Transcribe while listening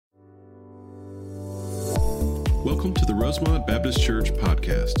Welcome to the Rosemont Baptist Church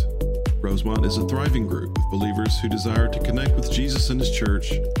podcast. Rosemont is a thriving group of believers who desire to connect with Jesus and His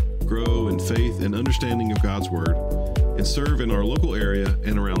church, grow in faith and understanding of God's Word, and serve in our local area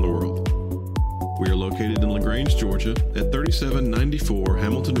and around the world. We are located in LaGrange, Georgia at 3794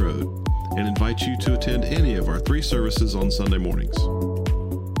 Hamilton Road and invite you to attend any of our 3 services on Sunday mornings.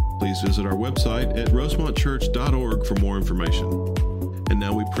 Please visit our website at rosemontchurch.org for more information. And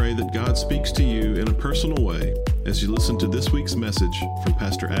now we pray that God speaks to you in a personal way as you listen to this week's message from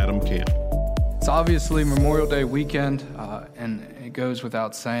Pastor Adam Camp. It's obviously Memorial Day weekend, and it goes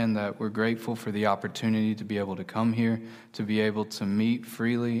without saying that we're grateful for the opportunity to be able to come here, to be able to meet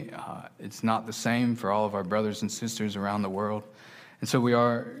freely. It's not the same for all of our brothers and sisters around the world. And so we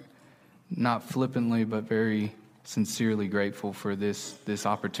are not flippantly, but very sincerely grateful for this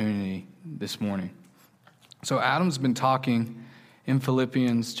opportunity this morning. So Adam's been talking in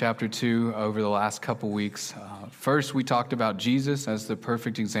Philippians chapter 2 over the last couple weeks. First, we talked about Jesus as the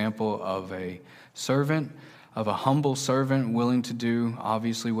perfect example of a servant, of a humble servant willing to do,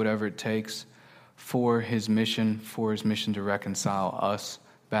 obviously, whatever it takes for his mission to reconcile us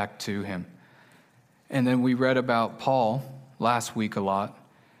back to him. And then we read about Paul last week a lot,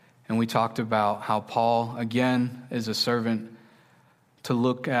 and we talked about how Paul, again, is a servant to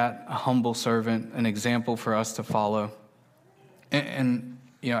look at, a humble servant, an example for us to follow. And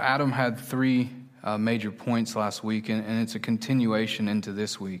Adam had 3 major points last week, and it's a continuation into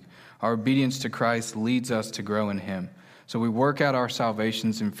this week. Our obedience to Christ leads us to grow in Him. So we work out our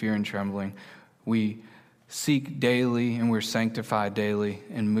salvations in fear and trembling. We seek daily, and we're sanctified daily,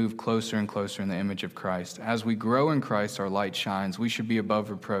 and move closer and closer in the image of Christ. As we grow in Christ, our light shines. We should be above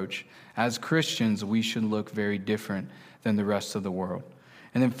reproach. As Christians, we should look very different than the rest of the world.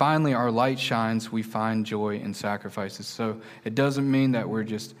 And then finally, our light shines, we find joy in sacrifices. So it doesn't mean that we're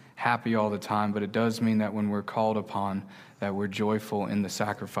just happy all the time, but it does mean that when we're called upon, that we're joyful in the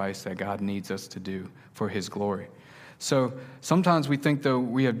sacrifice that God needs us to do for His glory. So sometimes we think, though,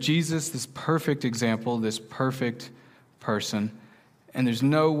 we have Jesus, this perfect example, this perfect person, and there's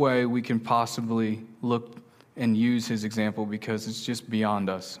no way we can possibly look and use His example because it's just beyond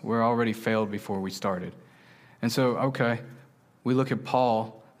us. We're already failed before we started. And so, okay, we look at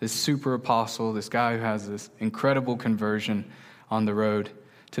Paul, this super apostle, this guy who has this incredible conversion on the road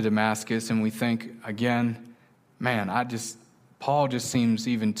to Damascus, and we think, again, Paul just seems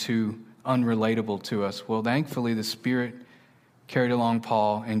even too unrelatable to us. Well, thankfully, the Spirit carried along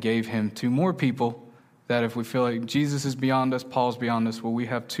Paul and gave him 2 more people that if we feel like Jesus is beyond us, Paul's beyond us, well, we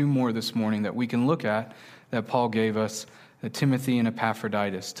have 2 more this morning that we can look at that Paul gave us, Timothy and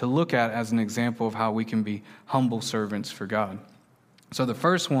Epaphroditus, to look at as an example of how we can be humble servants for God. So the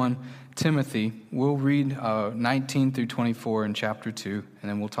first one, Timothy, we'll read 19 through 24 in chapter 2, and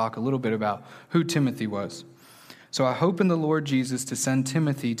then we'll talk a little bit about who Timothy was. So I hope in the Lord Jesus to send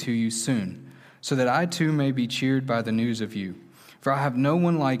Timothy to you soon, so that I too may be cheered by the news of you. For I have no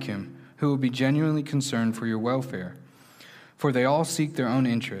one like him who will be genuinely concerned for your welfare. For they all seek their own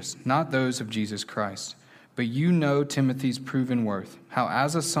interests, not those of Jesus Christ. But you know Timothy's proven worth, how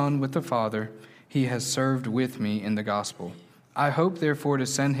as a son with the Father, he has served with me in the gospel. I hope, therefore, to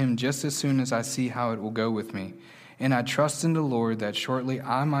send him just as soon as I see how it will go with me. And I trust in the Lord that shortly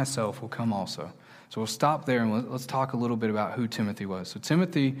I myself will come also. So we'll stop there and let's talk a little bit about who Timothy was. So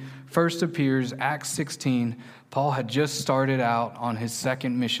Timothy first appears, Acts 16. Paul had just started out on his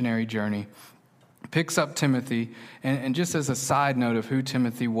second missionary journey. Picks up Timothy, and just as a side note of who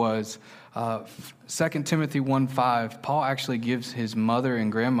Timothy was, 2 Timothy 1:5, Paul actually gives his mother and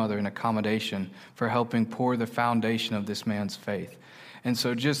grandmother an accommodation for helping pour the foundation of this man's faith. And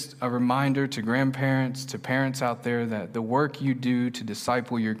so just a reminder to grandparents, to parents out there, that the work you do to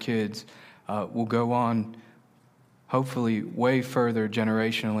disciple your kids will go on, hopefully, way further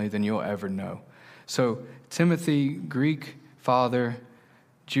generationally than you'll ever know. So Timothy, Greek father,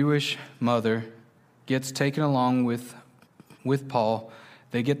 Jewish mother, gets taken along with Paul.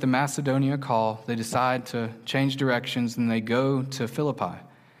 They get the Macedonia call. They decide to change directions, and they go to Philippi.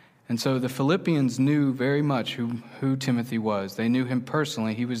 And so the Philippians knew very much who Timothy was. They knew him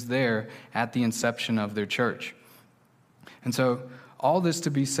personally. He was there at the inception of their church. And so all this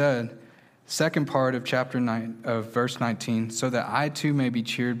to be said, second part of chapter 9 of verse 19, so that I too may be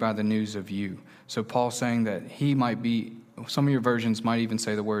cheered by the news of you. So Paul saying that he might be, some of your versions might even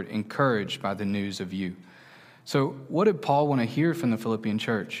say the word encouraged by the news of you. So what did Paul want to hear from the Philippian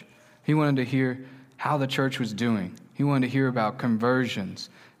church? He wanted to hear how the church was doing. He wanted to hear about conversions,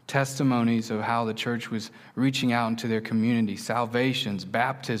 testimonies of how the church was reaching out into their community, salvations,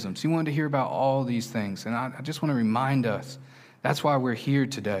 baptisms. He wanted to hear about all these things. And I just want to remind us, that's why we're here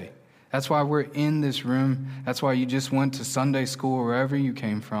today. That's why we're in this room. That's why you just went to Sunday school or wherever you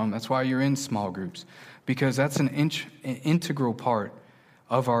came from. That's why you're in small groups, because that's an integral part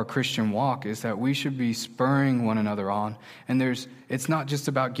of our Christian walk, is that we should be spurring one another on. And it's not just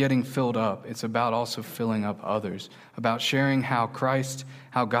about getting filled up. It's about also filling up others, about sharing how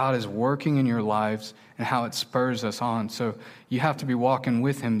God is working in your lives and how it spurs us on. So you have to be walking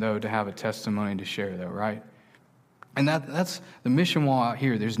with him, though, to have a testimony to share, though, right? And that's the mission wall out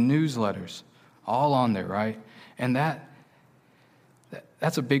here. There's newsletters all on there, right? And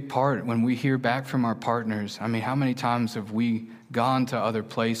that's a big part when we hear back from our partners. I mean, how many times have we gone to other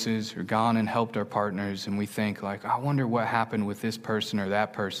places or gone and helped our partners, and we think, like, I wonder what happened with this person or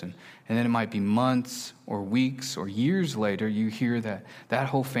that person. And then it might be months or weeks or years later, you hear that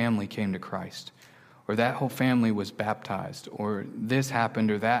whole family came to Christ, or that whole family was baptized, or this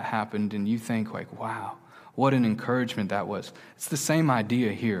happened or that happened, and you think, like, wow, what an encouragement that was. It's the same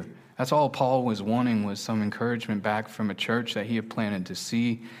idea here. That's all Paul was wanting, was some encouragement back from a church that he had planted, to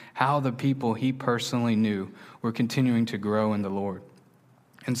see how the people he personally knew were continuing to grow in the Lord.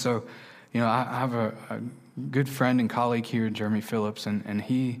 And so, I have a good friend and colleague here, Jeremy Phillips, and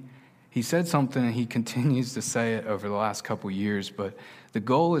he said something, and he continues to say it over the last couple years, but the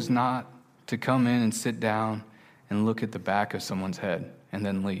goal is not to come in and sit down and look at the back of someone's head and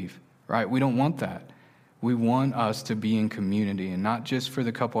then leave, right? We don't want that. We want us to be in community, and not just for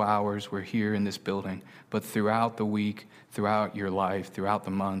the couple hours we're here in this building, but throughout the week, throughout your life, throughout the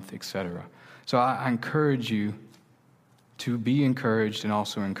month, etc. So I encourage you to be encouraged and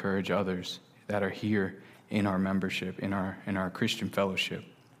also encourage others that are here in our membership, in our Christian fellowship.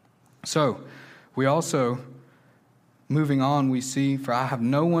 So we also, moving on, we see, for I have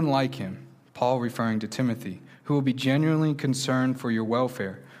no one like him, Paul referring to Timothy, who will be genuinely concerned for your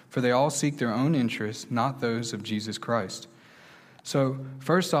welfare. For they all seek their own interests, not those of Jesus Christ. So,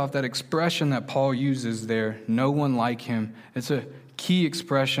 first off, that expression that Paul uses there, no one like him, it's a key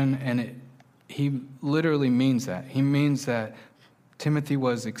expression, and he literally means that. He means that Timothy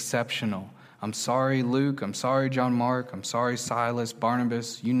was exceptional. I'm sorry, Luke. I'm sorry, John Mark. I'm sorry, Silas,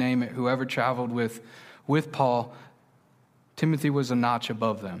 Barnabas, you name it, whoever traveled with Paul. Timothy was a notch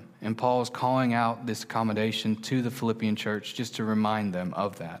above them, and Paul is calling out this accommodation to the Philippian church just to remind them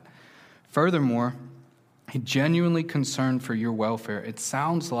of that. Furthermore, he genuinely concerned for your welfare. It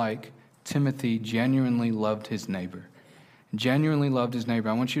sounds like Timothy genuinely loved his neighbor. Genuinely loved his neighbor.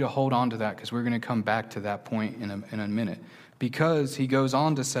 I want you to hold on to that, because we're going to come back to that point in a minute. Because he goes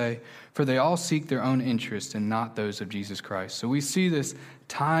on to say, for they all seek their own interest and not those of Jesus Christ. So we see this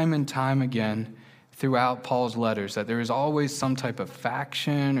time and time again throughout Paul's letters, that there is always some type of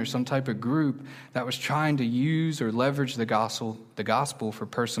faction or some type of group that was trying to use or leverage the gospel for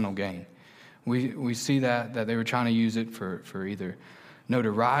personal gain. We see that they were trying to use it for either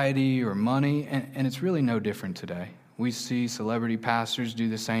notoriety or money, and it's really no different today. We see celebrity pastors do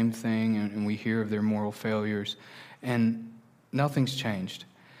the same thing, and we hear of their moral failures, and nothing's changed.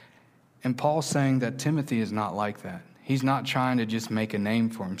 And Paul's saying that Timothy is not like that. He's not trying to just make a name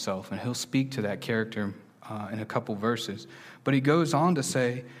for himself, and he'll speak to that character in a couple verses. But he goes on to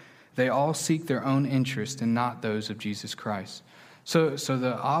say, they all seek their own interest and not those of Jesus Christ. So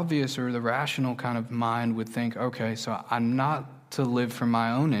the obvious or the rational kind of mind would think, okay, so I'm not to live for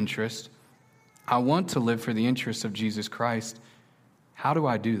my own interest. I want to live for the interest of Jesus Christ. How do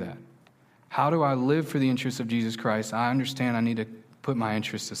I do that? How do I live for the interest of Jesus Christ? I understand I need to put my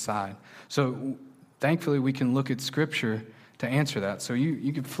interests aside. So thankfully, we can look at Scripture to answer that. So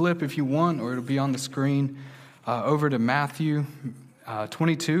you can flip if you want, or it'll be on the screen, over to Matthew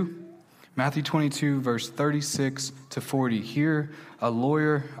 22. Matthew 22, verse 36 to 40. Here, a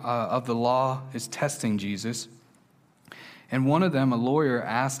lawyer of the law is testing Jesus. And one of them, a lawyer,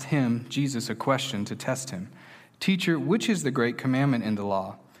 asked him, Jesus, a question to test him. Teacher, which is the great commandment in the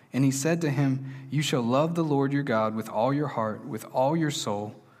law? And he said to him, you shall love the Lord your God with all your heart, with all your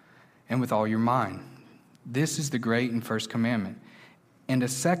soul, and with all your mind. This is the great and first commandment. And a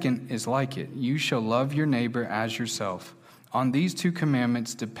second is like it. You shall love your neighbor as yourself. On these two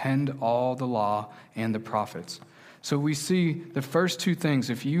commandments depend all the law and the prophets. So we see the first two things.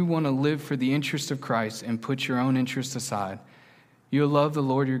 If you want to live for the interest of Christ and put your own interest aside, you'll love the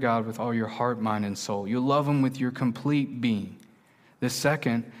Lord your God with all your heart, mind, and soul. You'll love him with your complete being. The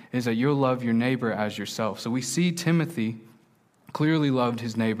second is that you'll love your neighbor as yourself. So we see Timothy clearly loved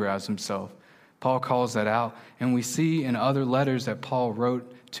his neighbor as himself. Paul calls that out, and we see in other letters that Paul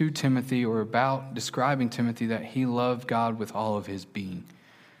wrote to Timothy or about describing Timothy that he loved God with all of his being.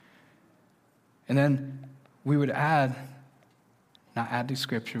 And then we would add, not add to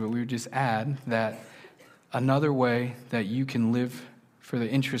Scripture, but we would just add that another way that you can live for the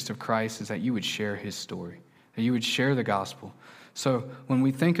interest of Christ is that you would share his story, that you would share the gospel. So when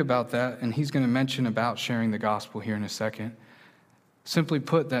we think about that, and he's going to mention about sharing the gospel here in a second, simply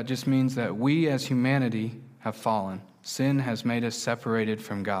put, that just means that we as humanity have fallen. Sin has made us separated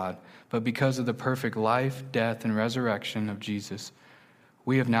from God. But because of the perfect life, death, and resurrection of Jesus,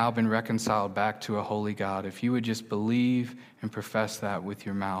 we have now been reconciled back to a holy God. If you would just believe and profess that with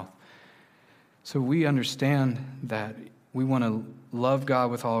your mouth. So we understand that we want to love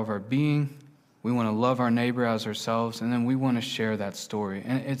God with all of our being. We want to love our neighbor as ourselves, and then we want to share that story.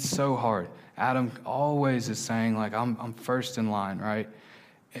 And it's so hard. Adam always is saying, like, I'm first in line, right?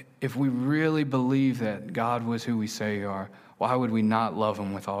 If we really believe that God was who we say we are, why would we not love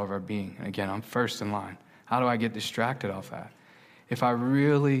him with all of our being? And again, I'm first in line. How do I get distracted off that? If I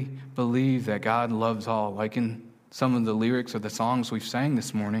really believe that God loves all, like in some of the lyrics of the songs we've sang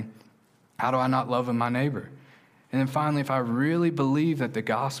this morning, how do I not love my neighbor? And then finally, if I really believe that the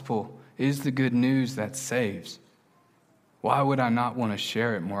gospel is the good news that saves, why would I not want to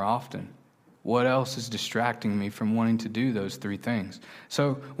share it more often? What else is distracting me from wanting to do those three things?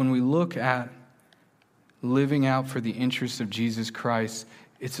 So when we look at living out for the interests of Jesus Christ,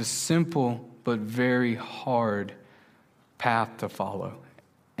 it's a simple but very hard path to follow.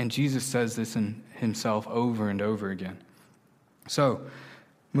 And Jesus says this in himself over and over again. So,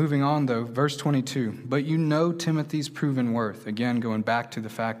 moving on though, verse 22, but you know Timothy's proven worth. Again, going back to the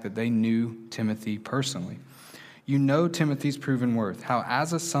fact that they knew Timothy personally. You know Timothy's proven worth, how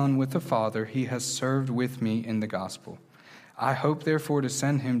as a son with the Father he has served with me in the gospel. I hope therefore to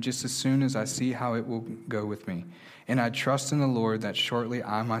send him just as soon as I see how it will go with me. And I trust in the Lord that shortly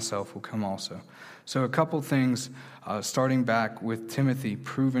I myself will come also. So a couple things, starting back with Timothy,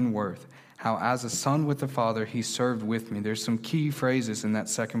 proven worth. How as a son with the Father, he served with me. There's some key phrases in that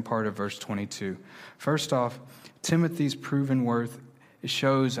second part of verse 22. First off, Timothy's proven worth, it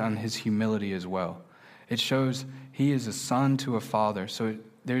shows on his humility as well. It shows he is a son to a father. So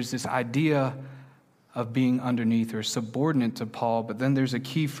there's this idea of being underneath or subordinate to Paul, but then there's a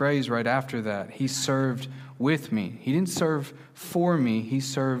key phrase right after that. He served with me. He didn't serve for me. He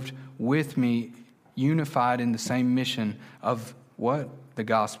served with me, unified in the same mission of what? The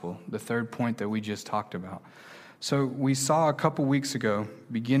gospel, the third point that we just talked about. So we saw a couple weeks ago,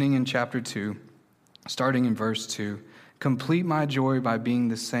 beginning in chapter 2, starting in verse 2, complete my joy by being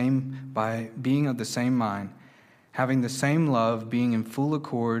of the same mind, having the same love, being in full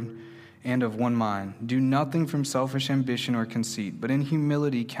accord and of one mind. Do nothing from selfish ambition or conceit, but in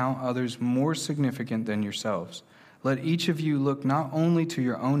humility count others more significant than yourselves. Let each of you look not only to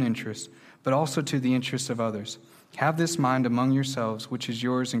your own interests, but also to the interests of others. Have this mind among yourselves, which is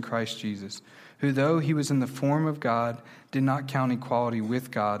yours in Christ Jesus, who though he was in the form of God, did not count equality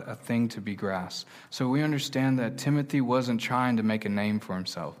with God a thing to be grasped. So we understand that Timothy wasn't trying to make a name for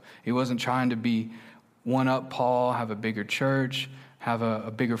himself. He wasn't trying to be one-up Paul, have a bigger church, have a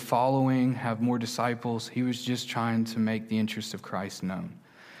bigger following, have more disciples. He was just trying to make the interest of Christ known.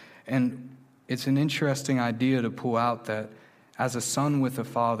 And it's an interesting idea to pull out that as a son with a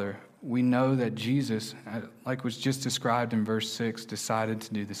father, we know that Jesus, like was just described in verse 6, decided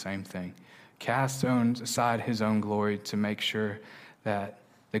to do the same thing. Cast aside his own glory to make sure that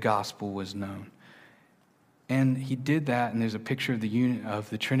the gospel was known. And he did that, and there's a picture of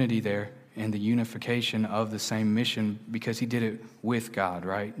the Trinity there, and the unification of the same mission, because he did it with God,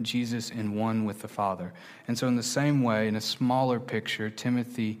 right? Jesus in one with the Father. And so in the same way, in a smaller picture,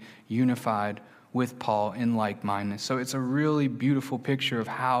 Timothy unified with Paul in like-mindedness. So it's a really beautiful picture of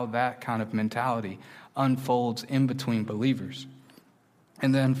how that kind of mentality unfolds in between believers.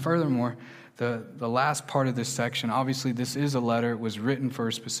 And then furthermore, the last part of this section, obviously this is a letter. It was written for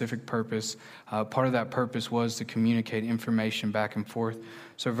a specific purpose. Part of that purpose was to communicate information back and forth.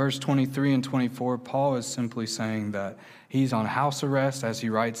 So verse 23 and 24, Paul is simply saying that he's on house arrest as he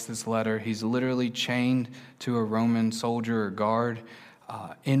writes this letter. He's literally chained to a Roman soldier or guard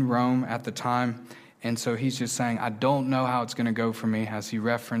in Rome at the time. And so he's just saying, I don't know how it's going to go for me, as he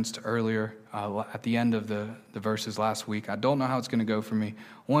referenced earlier at the end of the verses last week. I don't know how it's going to go for me.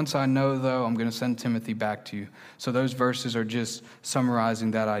 Once I know, though, I'm going to send Timothy back to you. So those verses are just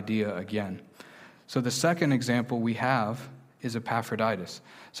summarizing that idea again. So the second example we have is Epaphroditus.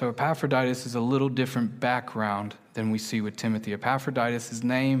 So Epaphroditus is a little different background than we see with Timothy. Epaphroditus'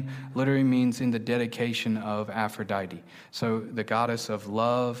 name literally means in the dedication of Aphrodite. So the goddess of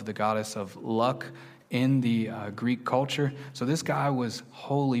love, the goddess of luck in the Greek culture. So this guy was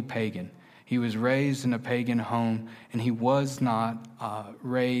wholly pagan. He was raised in a pagan home, and he was not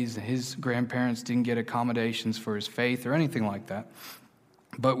raised. His grandparents didn't get accommodations for his faith or anything like that.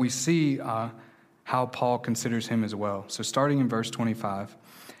 But we see how Paul considers him as well. So starting in verse 25,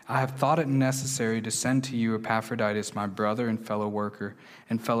 I have thought it necessary to send to you Epaphroditus, my brother and fellow worker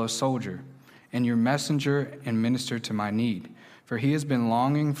and fellow soldier, and your messenger and minister to my need. For he has been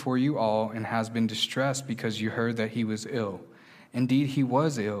longing for you all and has been distressed because you heard that he was ill. Indeed, he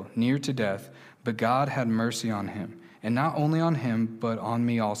was ill, near to death, but God had mercy on him, and not only on him, but on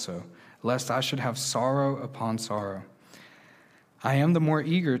me also, lest I should have sorrow upon sorrow. I am the more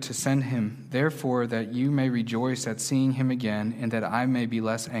eager to send him, therefore, that you may rejoice at seeing him again, and that I may be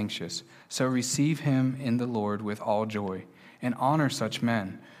less anxious. So receive him in the Lord with all joy, and honor such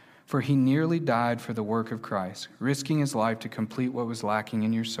men. For he nearly died for the work of Christ, risking his life to complete what was lacking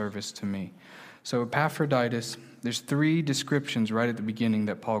in your service to me. So Epaphroditus, there's 3 descriptions right at the beginning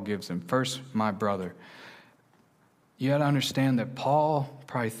that Paul gives him. First, my brother. You got to understand that Paul,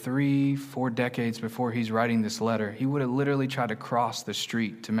 probably 3-4 decades before he's writing this letter, he would have literally tried to cross the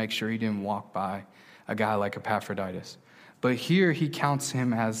street to make sure he didn't walk by a guy like Epaphroditus. But here he counts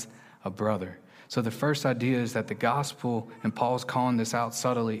him as a brother. So the first idea is that the gospel, and Paul's calling this out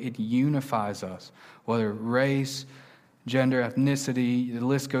subtly, it unifies us. Whether race, gender, ethnicity, the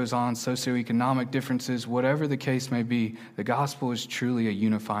list goes on, socioeconomic differences, whatever the case may be, the gospel is truly a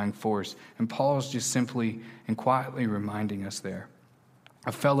unifying force. And Paul is just simply and quietly reminding us there.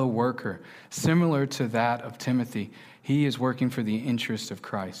 A fellow worker, similar to that of Timothy, he is working for the interest of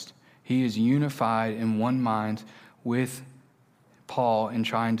Christ. He is unified in one mind with Paul in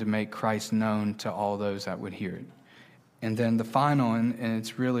trying to make Christ known to all those that would hear it. And then the final, and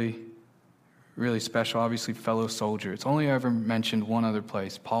it's really special, obviously, fellow soldier. It's only ever mentioned one other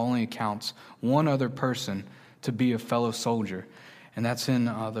place. Paul only accounts one other person to be a fellow soldier, and that's in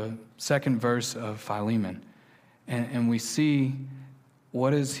the 2nd verse of Philemon. And we see,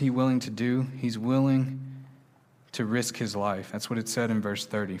 what is he willing to do? He's willing to risk his life. That's what it said in verse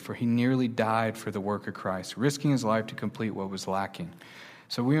 30. For he nearly died for the work of Christ, risking his life to complete what was lacking.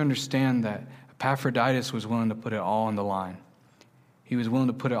 So we understand that Epaphroditus was willing to put it all on the line. He was willing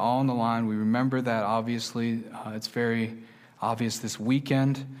to put it all on the line. We remember that, obviously. It's very obvious this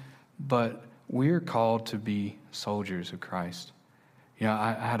weekend. But we're called to be soldiers of Christ. You know,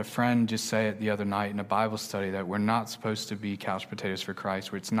 I had a friend just say it the other night in a Bible study that we're not supposed to be couch potatoes for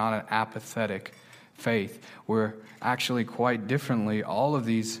Christ, where it's not an apathetic faith. We're actually quite differently, all of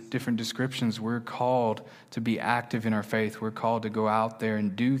these different descriptions, we're called to be active in our faith. We're called to go out there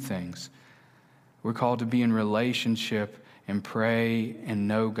and do things. We're called to be in relationship and pray and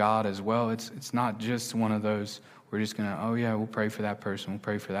know God as well. It's not just one of those, we're just going to, oh yeah, we'll pray for that person, we'll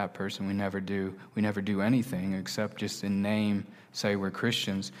pray for that person. We never do anything except just in name say we're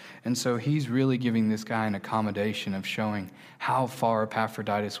Christians. And so he's really giving this guy an accommodation of showing how far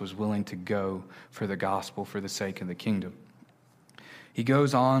Epaphroditus was willing to go for the gospel, for the sake of the kingdom. He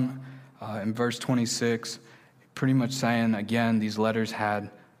goes on in verse 26, pretty much saying, again, these letters had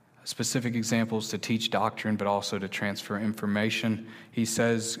specific examples to teach doctrine, but also to transfer information. He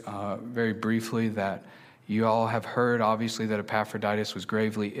says very briefly that you all have heard, obviously, that Epaphroditus was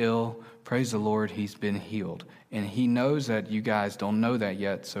gravely ill. Praise the Lord, he's been healed. And he knows that you guys don't know that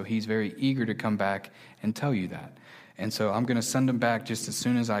yet, so he's very eager to come back and tell you that. And so I'm going to send him back just as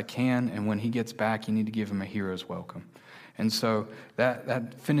soon as I can, and when he gets back, you need to give him a hero's welcome. And so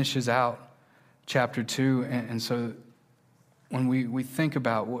that finishes out chapter 2. And so when we think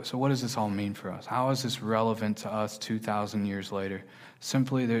about, what does this all mean for us? How is this relevant to us 2,000 years later?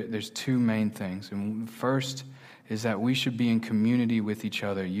 Simply, there's 2 main things. And first is that we should be in community with each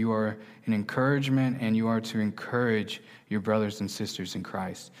other. You are an encouragement, and you are to encourage your brothers and sisters in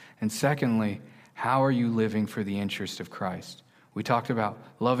Christ. And secondly, how are you living for the interest of Christ? We talked about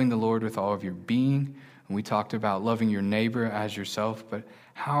loving the Lord with all of your being, and we talked about loving your neighbor as yourself, but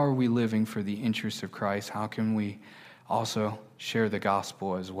how are we living for the interest of Christ? How can we also share the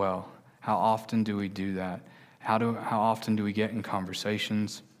gospel as well? How often do we do that? How often do we get in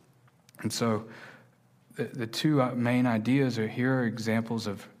conversations? And so the 2 main ideas are examples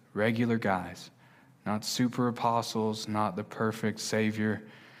of regular guys, not super apostles, not the perfect Savior,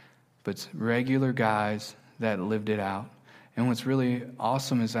 but regular guys that lived it out. And what's really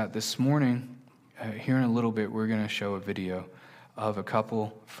awesome is that this morning, here in a little bit, we're going to show a video of a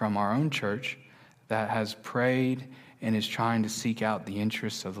couple from our own church that has prayed and is trying to seek out the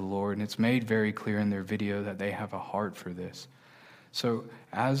interests of the Lord. And it's made very clear in their video that they have a heart for this. So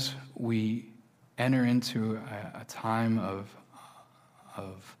as we enter into a time of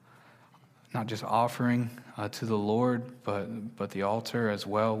not just offering to the Lord, but the altar as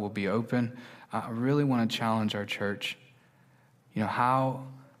well will be open, I really want to challenge our church. You know, how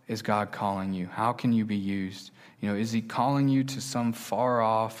is God calling you? How can you be used? You know, is he calling you to some far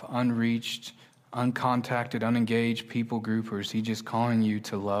off, unreached uncontacted, unengaged people group, or is he just calling you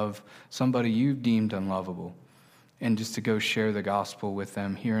to love somebody you've deemed unlovable and just to go share the gospel with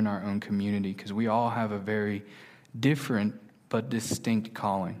them here in our own community? Because we all have a very different but distinct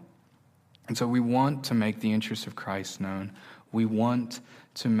calling. And so we want to make the interests of Christ known. We want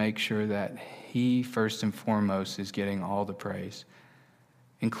to make sure that he, first and foremost, is getting all the praise,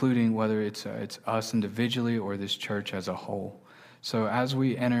 including whether it's us individually or this church as a whole. So as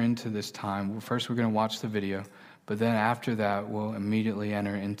we enter into this time, first we're going to watch the video, but then after that, we'll immediately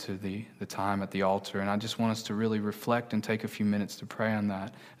enter into the time at the altar. And I just want us to really reflect and take a few minutes to pray on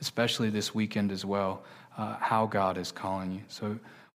that, especially this weekend as well, how God is calling you. So